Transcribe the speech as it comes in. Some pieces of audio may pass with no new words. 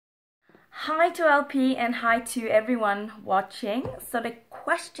Hi to LP and hi to everyone watching. So the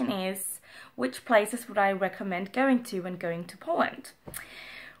question is, which places would I recommend going to when going to Poland?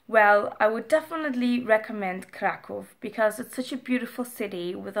 Well, I would definitely recommend Kraków because it's such a beautiful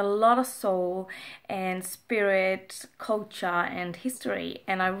city with a lot of soul and spirit, culture and history,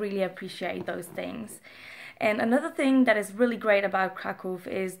 and I really appreciate those things. And another thing that is really great about Kraków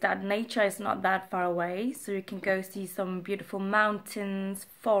is that nature is not that far away, so you can go see some beautiful mountains,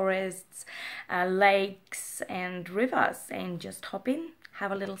 forests, lakes and rivers and just hop in,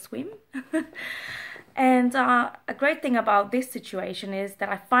 have a little swim. And a great thing about this situation is that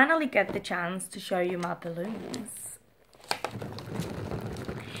I finally get the chance to show you my balloons.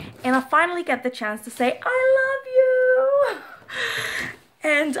 And I finally get the chance to say, I love you!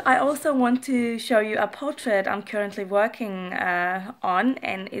 And I also want to show you a portrait I'm currently working on,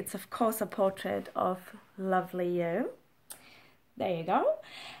 and it's of course a portrait of lovely you. There you go.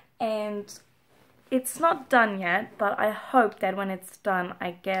 And it's not done yet, but I hope that when it's done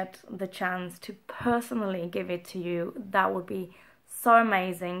I get the chance to personally give it to you. That would be so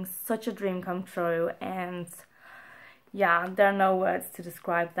amazing, such a dream come true, and yeah, there are no words to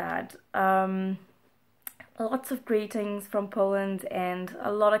describe that. Lots of greetings from Poland and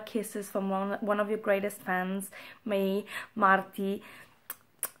a lot of kisses from one of your greatest fans, me, Marti.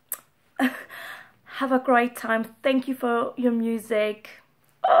 Have a great time. Thank you for your music.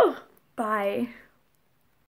 Oh, bye.